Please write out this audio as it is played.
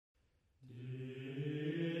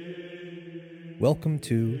Welcome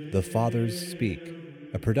to The Fathers Speak,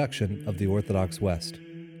 a production of the Orthodox West.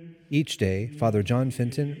 Each day, Father John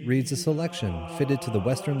Fenton reads a selection fitted to the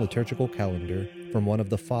Western liturgical calendar from one of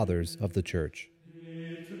the Fathers of the Church.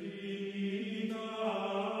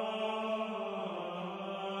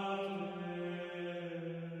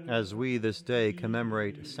 As we this day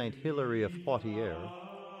commemorate St Hilary of Poitiers,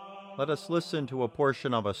 let us listen to a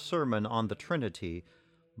portion of a sermon on the Trinity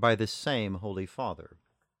by this same Holy Father.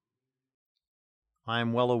 I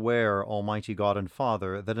am well aware, Almighty God and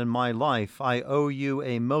Father, that in my life I owe you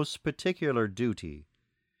a most particular duty.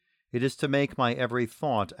 It is to make my every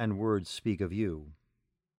thought and word speak of you.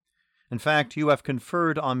 In fact, you have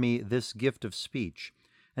conferred on me this gift of speech,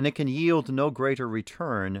 and it can yield no greater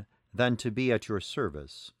return than to be at your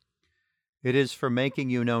service. It is for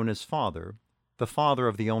making you known as Father, the Father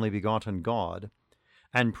of the only begotten God,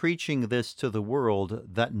 and preaching this to the world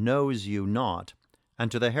that knows you not, and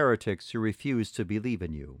to the heretics who refuse to believe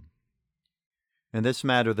in you. In this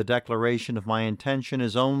matter, the declaration of my intention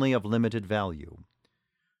is only of limited value.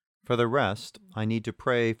 For the rest, I need to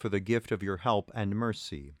pray for the gift of your help and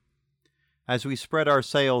mercy. As we spread our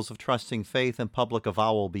sails of trusting faith and public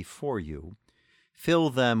avowal before you, fill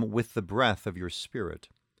them with the breath of your Spirit,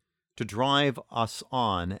 to drive us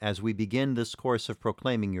on as we begin this course of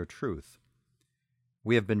proclaiming your truth.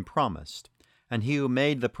 We have been promised, and he who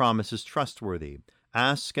made the promise is trustworthy.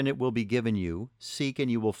 Ask, and it will be given you. Seek, and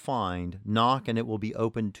you will find. Knock, and it will be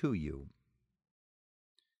opened to you.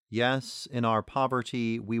 Yes, in our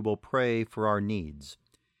poverty we will pray for our needs.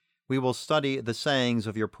 We will study the sayings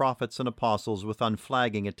of your prophets and apostles with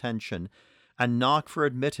unflagging attention, and knock for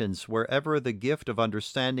admittance wherever the gift of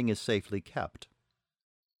understanding is safely kept.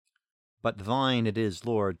 But thine it is,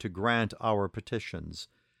 Lord, to grant our petitions,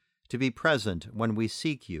 to be present when we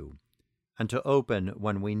seek you, and to open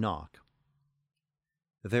when we knock.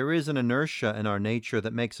 There is an inertia in our nature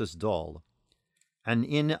that makes us dull, and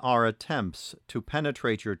in our attempts to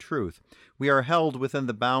penetrate your truth, we are held within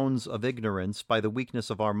the bounds of ignorance by the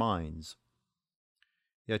weakness of our minds.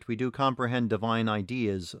 Yet we do comprehend divine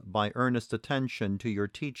ideas by earnest attention to your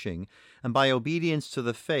teaching and by obedience to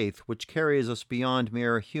the faith which carries us beyond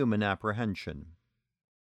mere human apprehension.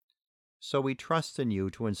 So we trust in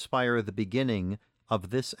you to inspire the beginning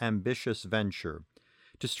of this ambitious venture,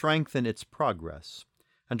 to strengthen its progress,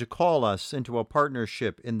 and to call us into a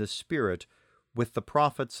partnership in the Spirit with the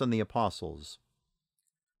prophets and the apostles.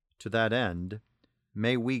 To that end,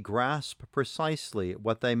 may we grasp precisely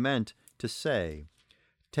what they meant to say,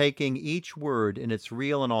 taking each word in its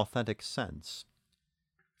real and authentic sense.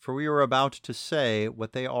 For we are about to say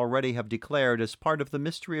what they already have declared as part of the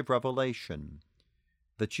mystery of revelation,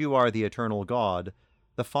 that you are the eternal God,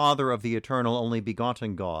 the Father of the eternal only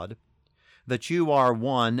begotten God, that you are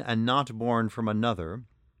one and not born from another,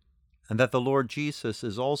 and that the Lord Jesus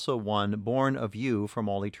is also one born of you from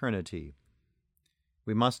all eternity.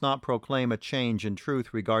 We must not proclaim a change in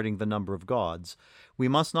truth regarding the number of gods. We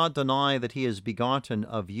must not deny that he is begotten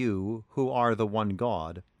of you, who are the one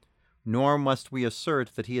God, nor must we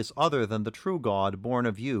assert that he is other than the true God born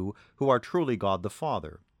of you, who are truly God the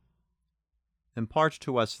Father. Impart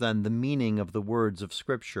to us, then, the meaning of the words of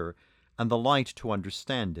Scripture and the light to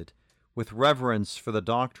understand it, with reverence for the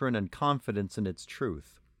doctrine and confidence in its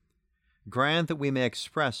truth. Grant that we may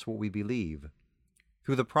express what we believe.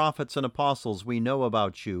 Through the prophets and apostles we know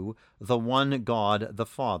about you, the one God, the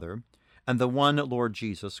Father, and the one Lord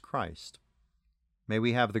Jesus Christ. May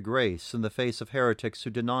we have the grace, in the face of heretics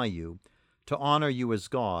who deny you, to honor you as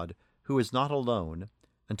God, who is not alone,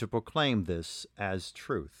 and to proclaim this as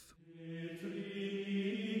truth.